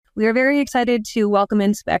We are very excited to welcome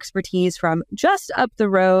in some expertise from just up the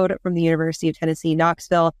road from the University of Tennessee,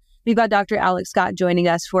 Knoxville. We've got Dr. Alex Scott joining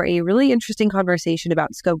us for a really interesting conversation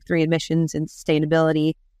about Scope 3 emissions and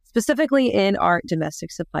sustainability, specifically in our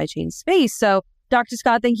domestic supply chain space. So, Dr.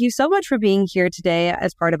 Scott, thank you so much for being here today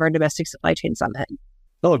as part of our Domestic Supply Chain Summit.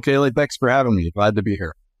 Hello, Kaylee. Thanks for having me. Glad to be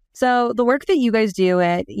here. So the work that you guys do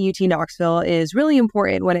at UT Knoxville is really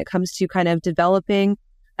important when it comes to kind of developing,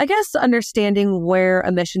 understanding where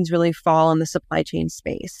emissions really fall in the supply chain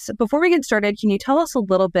space. Before we get started, can you tell us a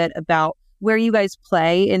little bit about where you guys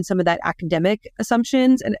play in some of that academic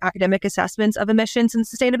assumptions and academic assessments of emissions and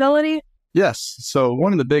sustainability? Yes. So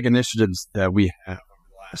one of the big initiatives that we have over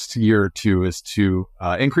the last year or two is to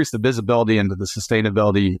increase the visibility into the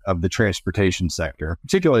sustainability of the transportation sector,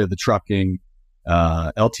 particularly the trucking,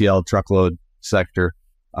 LTL truckload sector.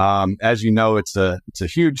 As you know, it's a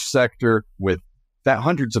huge sector with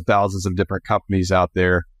hundreds of thousands of different companies out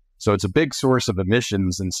there. So it's a big source of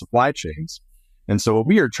emissions in supply chains. And so what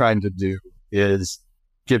we are trying to do is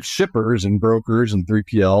give shippers and brokers and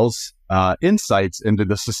 3PLs insights into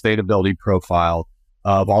the sustainability profile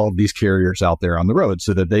of all of these carriers out there on the road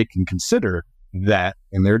so that they can consider that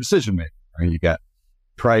in their decision making. Right? You got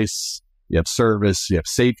price, you have service, you have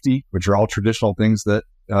safety, which are all traditional things that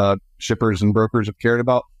shippers and brokers have cared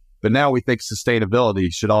about. But now we think sustainability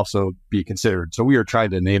should also be considered. So we are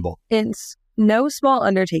trying to enable. It's no small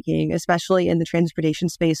undertaking, especially in the transportation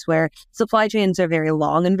space where supply chains are very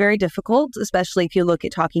long and very difficult, especially if you look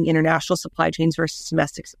at talking international supply chains versus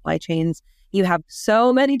domestic supply chains. You have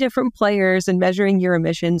so many different players, and measuring your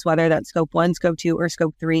emissions, whether that's Scope 1, Scope 2, or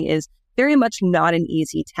Scope 3, is very much not an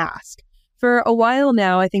easy task. For a while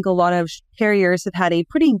now, I think a lot of carriers have had a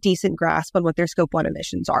pretty decent grasp on what their Scope 1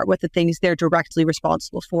 emissions are, what the things they're directly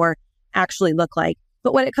responsible for actually look like.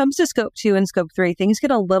 But when it comes to Scope 2 and Scope 3, things get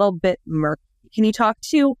a little bit murky. Can you talk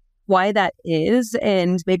to why that is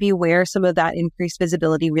and maybe where some of that increased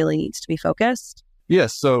visibility really needs to be focused?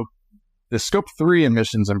 Yes. So the Scope 3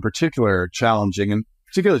 emissions in particular are challenging, and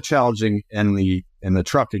particularly challenging in the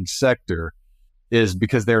trucking sector is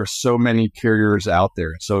because there are so many carriers out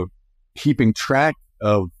there. So keeping track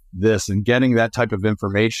of this and getting that type of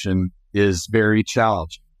information is very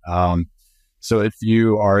challenging. So if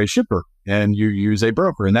you are a shipper and you use a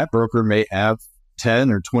broker, and that broker may have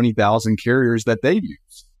 10 or 20,000 carriers that they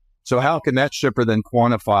use. So how can that shipper then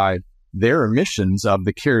quantify their emissions of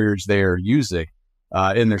the carriers they are using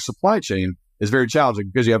in their supply chain is very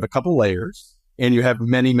challenging because you have a couple layers and you have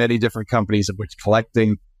many, many different companies of which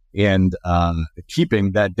collecting and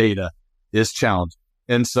keeping that data is challenging.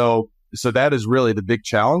 And so that is really the big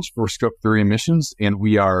challenge for Scope 3 emissions, and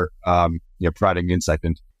we are providing insight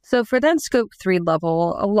into. So for that Scope 3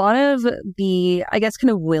 level, a lot of the,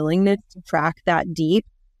 willingness to track that deep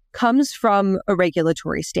comes from a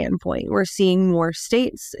regulatory standpoint. We're seeing more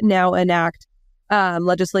states now enact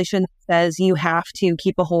legislation that says you have to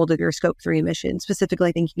keep a hold of your Scope 3 emissions,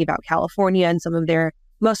 specifically thinking about California and some of their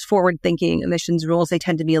most forward-thinking emissions rules. They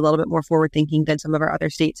tend to be a little bit more forward-thinking than some of our other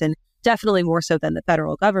states, and definitely more so than the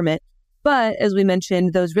federal government. But as we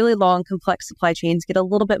mentioned, those really long, complex supply chains get a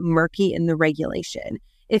little bit murky in the regulation.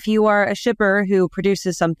 If you are a shipper who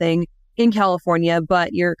produces something in California,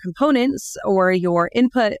 but your components or your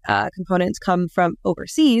input components come from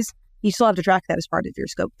overseas, you still have to track that as part of your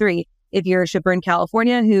Scope 3. If you're a shipper in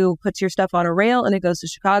California who puts your stuff on a rail and it goes to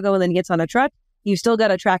Chicago and then gets on a truck, you still got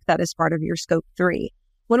to track that as part of your Scope 3.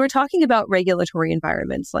 When we're talking about regulatory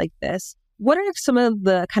environments like this, what are some of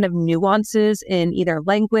the kind of nuances in either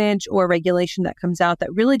language or regulation that comes out that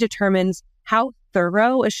really determines how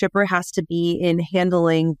thorough a shipper has to be in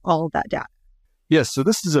handling all of that data? Yes, so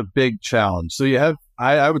this is a big challenge. So you have,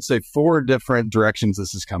 I would say, 4 different directions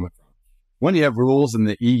this is coming from. One, you have rules in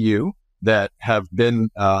the EU that have been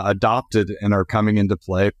adopted and are coming into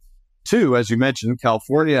play. 2, as you mentioned,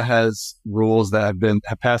 California has rules that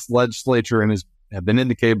have passed legislature and have been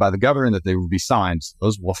indicated by the governor that they will be signed. So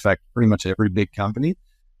those will affect pretty much every big company.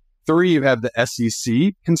 3, you have the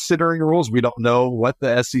SEC considering rules. We don't know what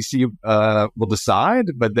the SEC will decide,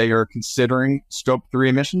 but they are considering Scope 3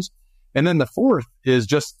 emissions. And then the 4th is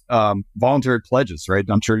just voluntary pledges, right?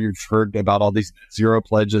 I'm sure you've heard about all these zero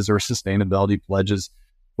pledges or sustainability pledges.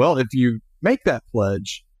 Well, if you make that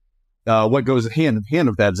pledge, what goes hand in hand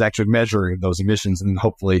with that is actually measuring those emissions and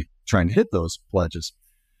hopefully trying to hit those pledges.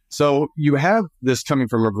 So you have this coming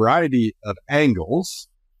from a variety of angles,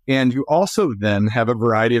 and you also then have a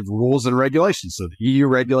variety of rules and regulations. So the EU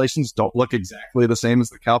regulations don't look exactly the same as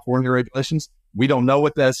the California regulations. We don't know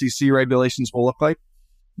what the SEC regulations will look like.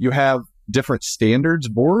 You have different standards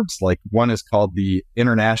boards, like one is called the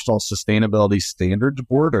International Sustainability Standards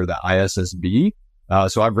Board, or the ISSB.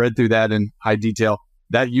 So I've read through that in high detail.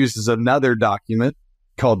 That uses another document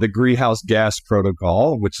called the Greenhouse Gas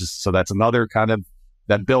Protocol, so that's another kind of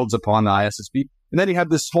that builds upon the ISSB. And then you have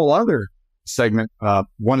this whole other segment.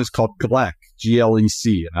 One is called GLEC,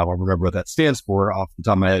 G-L-E-C. And I don't remember what that stands for off the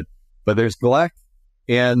top of my head, but there's GLEC.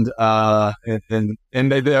 And that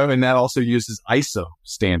also uses ISO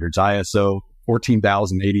standards, ISO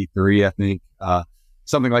 14083, I think,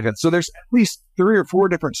 something like that. So there's at least 3 or 4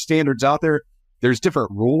 different standards out there. There's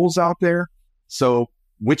different rules out there. So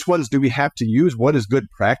which ones do we have to use? What is good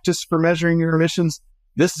practice for measuring your emissions?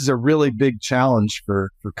 This is a really big challenge for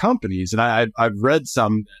companies. And I've read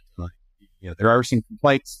some, there are some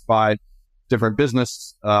complaints by different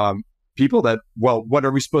business people that, well, what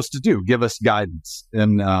are we supposed to do? Give us guidance.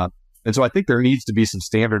 And so I think there needs to be some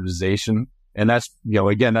standardization. And that's,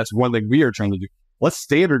 again, that's one thing we are trying to do. Let's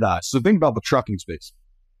standardize. So think about the trucking space.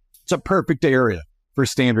 It's a perfect area for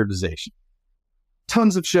standardization.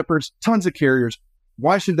 Tons of shippers, tons of carriers.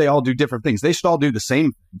 Why should they all do different things? They should all do the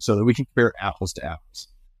same thing so that we can compare apples to apples.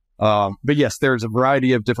 But yes, there's a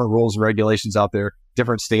variety of different rules and regulations out there,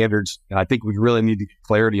 different standards. And I think we really need to get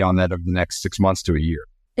clarity on that over the next 6 months to a year.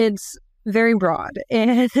 It's very broad,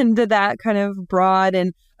 and that kind of broad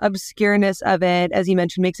and obscureness of it, as you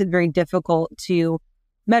mentioned, makes it very difficult to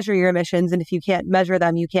measure your emissions. And if you can't measure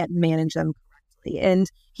them, you can't manage them correctly. And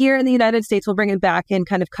here in the United States, we'll bring it back and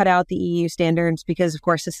kind of cut out the EU standards because, of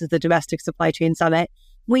course, this is the Domestic Supply Chain Summit.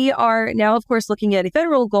 We are now, of course, looking at a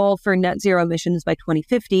federal goal for net zero emissions by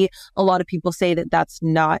 2050. A lot of people say that that's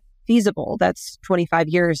not feasible. That's 25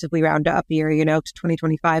 years if we round up here, to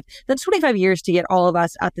 2025. That's 25 years to get all of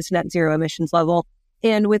us at this net zero emissions level.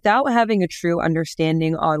 And without having a true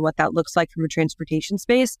understanding on what that looks like from a transportation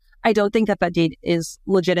space, I don't think that date is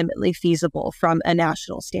legitimately feasible from a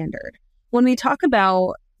national standard. When we talk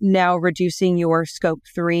about now reducing your scope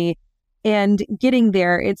 3 and getting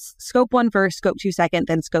there, it's scope 1 first, scope 2 second,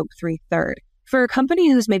 then scope 3 third. For a company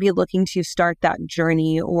who's maybe looking to start that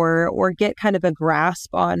journey or get kind of a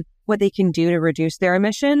grasp on what they can do to reduce their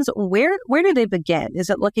emissions, where do they begin? Is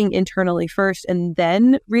it looking internally first and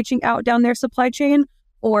then reaching out down their supply chain?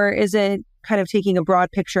 Or is it kind of taking a broad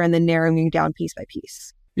picture and then narrowing down piece by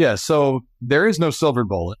piece? Yeah, so there is no silver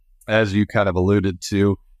bullet, as you kind of alluded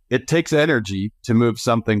to. It takes energy to move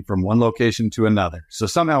something from one location to another. So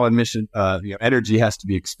somehow energy has to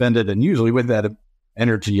be expended, and usually with that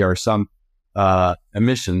energy are some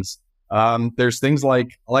emissions. There's things like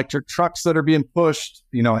electric trucks that are being pushed.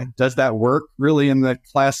 Does that work really in the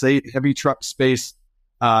Class 8 heavy truck space?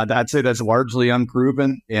 I'd say that's largely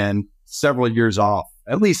unproven and several years off,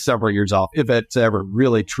 at least several years off, if it's ever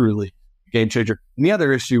really, truly a game changer. And the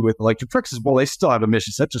other issue with electric trucks is, well, they still have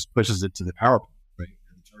emissions. That just pushes it to the power plant,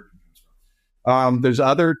 right? There's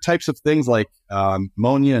other types of things like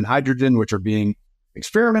ammonia and hydrogen, which are being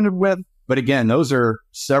experimented with. But again, those are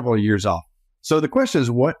several years off. So the question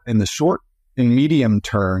is, what in the short and medium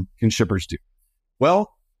term can shippers do?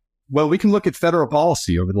 Well, we can look at federal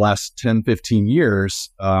policy over the last 10, 15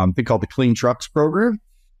 years, thing called the Clean Trucks Program,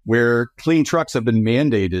 where clean trucks have been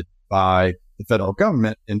mandated by the federal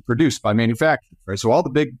government and produced by manufacturers, right? So all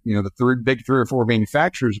the big, the big 3 or 4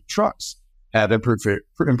 manufacturers of trucks have improved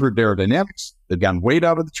aerodynamics. They've gotten weight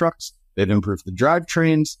out of the trucks. They've improved the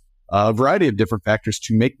drivetrains, a variety of different factors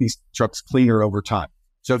to make these trucks cleaner over time.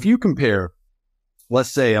 So if you compare,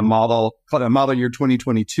 let's say a model year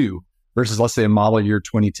 2022 versus, let's say, a model year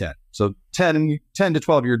 2010. So 10 to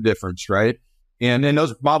 12 year difference, right? And in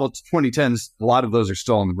those model 2010s, a lot of those are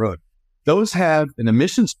still on the road. Those have an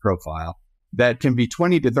emissions profile that can be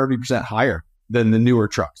 20 to 30% higher than the newer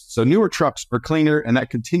trucks. So newer trucks are cleaner, and that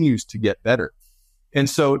continues to get better. And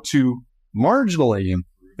so to marginally improve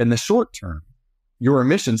in the short term your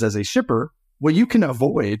emissions as a shipper, well, you can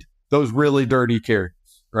avoid those really dirty carriers,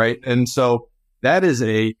 right? And so that is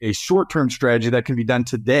a short-term strategy that can be done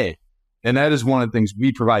today. And that is one of the things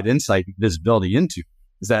we provide insight and visibility into,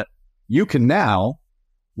 is that you can now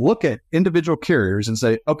look at individual carriers and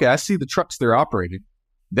say, okay, I see the trucks they're operating.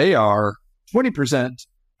 They are 20%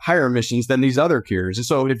 higher emissions than these other carriers. And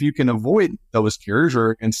so if you can avoid those carriers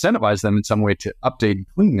or incentivize them in some way to update and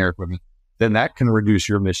clean their equipment, then that can reduce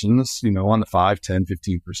your emissions, on the 5, 10,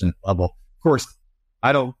 15% level. Of course,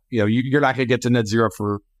 you're not going to get to net zero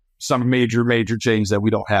for some major change that we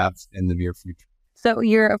don't have in the near future. So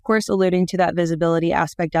you're, of course, alluding to that visibility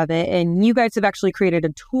aspect of it. And you guys have actually created a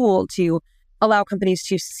tool to allow companies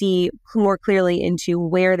to see more clearly into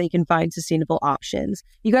where they can find sustainable options.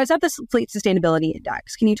 You guys have this Fleet Sustainability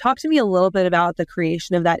Index. Can you talk to me a little bit about the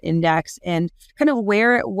creation of that index and kind of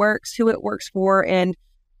where it works, who it works for, and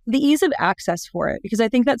the ease of access for it, because I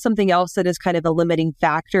think that's something else that is kind of a limiting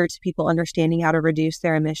factor to people understanding how to reduce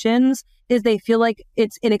their emissions, is they feel like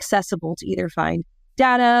it's inaccessible to either find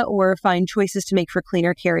data or find choices to make for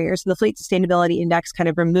cleaner carriers. And the Fleet Sustainability Index kind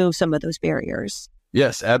of removes some of those barriers.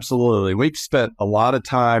 Yes, absolutely. We've spent a lot of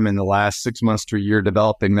time in the last 6 months to a year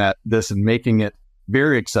developing this and making it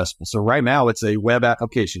very accessible. So right now it's a web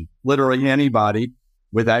application. Literally anybody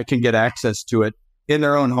with that can get access to it in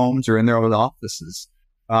their own homes or in their own offices.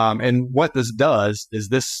 And what this does is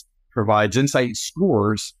this provides insight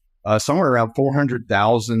scores somewhere around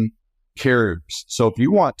 400,000 carriers. So if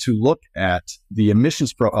you want to look at the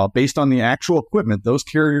emissions profile based on the actual equipment those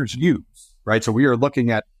carriers use, right? So we are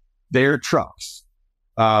looking at their trucks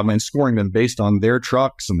and scoring them based on their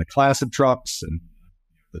trucks and the class of trucks and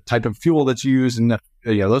the type of fuel that's used and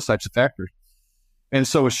those types of factors. And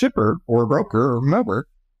so a shipper or a broker or whomever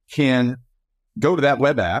can go to that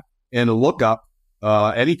web app and look up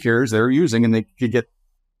any carriers they're using, and they could get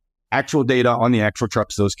actual data on the actual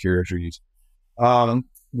trucks those carriers are using.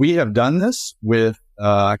 We have done this with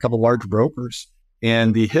a couple of large brokers,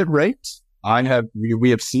 and the hit rate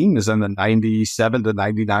we have seen is in the 97 to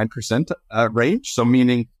 99% range. So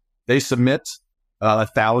meaning they submit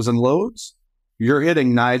 1,000 loads, you're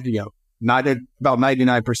hitting about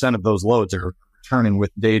 99% of those loads are returning with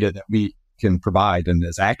data that we can provide and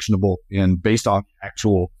is actionable and based on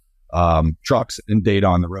actual trucks and data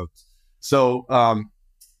on the roads. So, I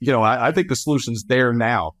think the solution's there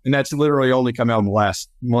now, and that's literally only come out in the last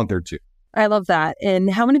month or two. I love that. And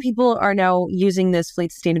how many people are now using this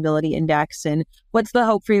Fleet Sustainability Index, and what's the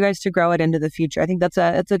hope for you guys to grow it into the future? I think it's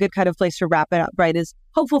a good kind of place to wrap it up, right? Is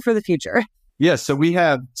hopeful for the future. Yes. So we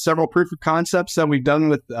have several proof of concepts that we've done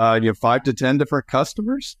with 5 to 10 different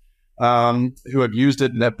customers who have used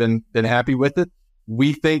it and have been happy with it.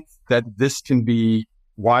 We think that this can be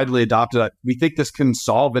widely adopted. We think this can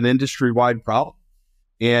solve an industry-wide problem,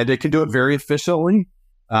 and it can do it very efficiently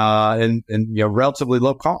and relatively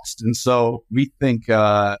low cost. And so we think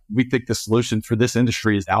the solution for this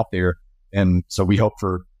industry is out there, and so we hope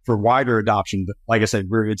for wider adoption. But like I said,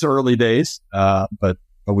 it's early days, but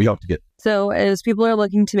we hope to get. So as people are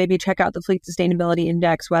looking to maybe check out the Fleet Sustainability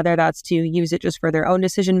Index, whether that's to use it just for their own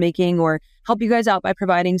decision making or help you guys out by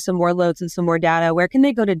providing some more loads and some more data, where can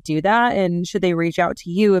they go to do that? And should they reach out to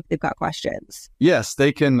you if they've got questions? Yes,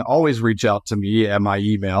 they can always reach out to me at my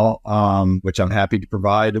email, which I'm happy to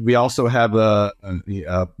provide. We also have a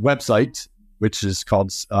website, which is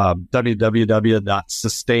called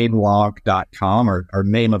www.sustainlog.com. Our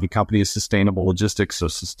name of the company is Sustainable Logistics, so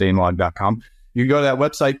sustainlog.com. You can go to that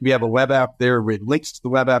website. We have a web app there with links to the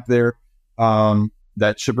web app there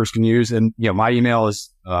that shippers can use. And, my email is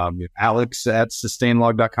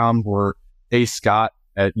alex@sustainlog.com or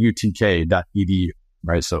ascott@utk.edu,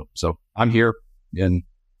 right? So I'm here and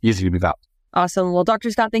easy to be found. Awesome. Well,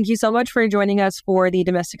 Dr. Scott, thank you so much for joining us for the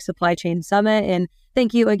Domestic Supply Chain Summit. And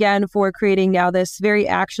thank you again for creating now this very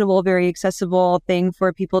actionable, very accessible thing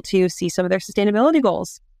for people to see some of their sustainability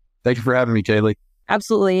goals. Thank you for having me, Kaylee.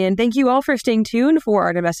 Absolutely. And thank you all for staying tuned for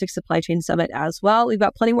our Domestic Supply Chain Summit as well. We've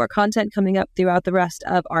got plenty more content coming up throughout the rest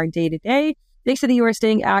of our day-to-day. Make sure that you are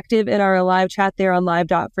staying active in our live chat there on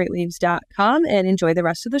live.freightwaves.com and enjoy the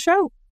rest of the show.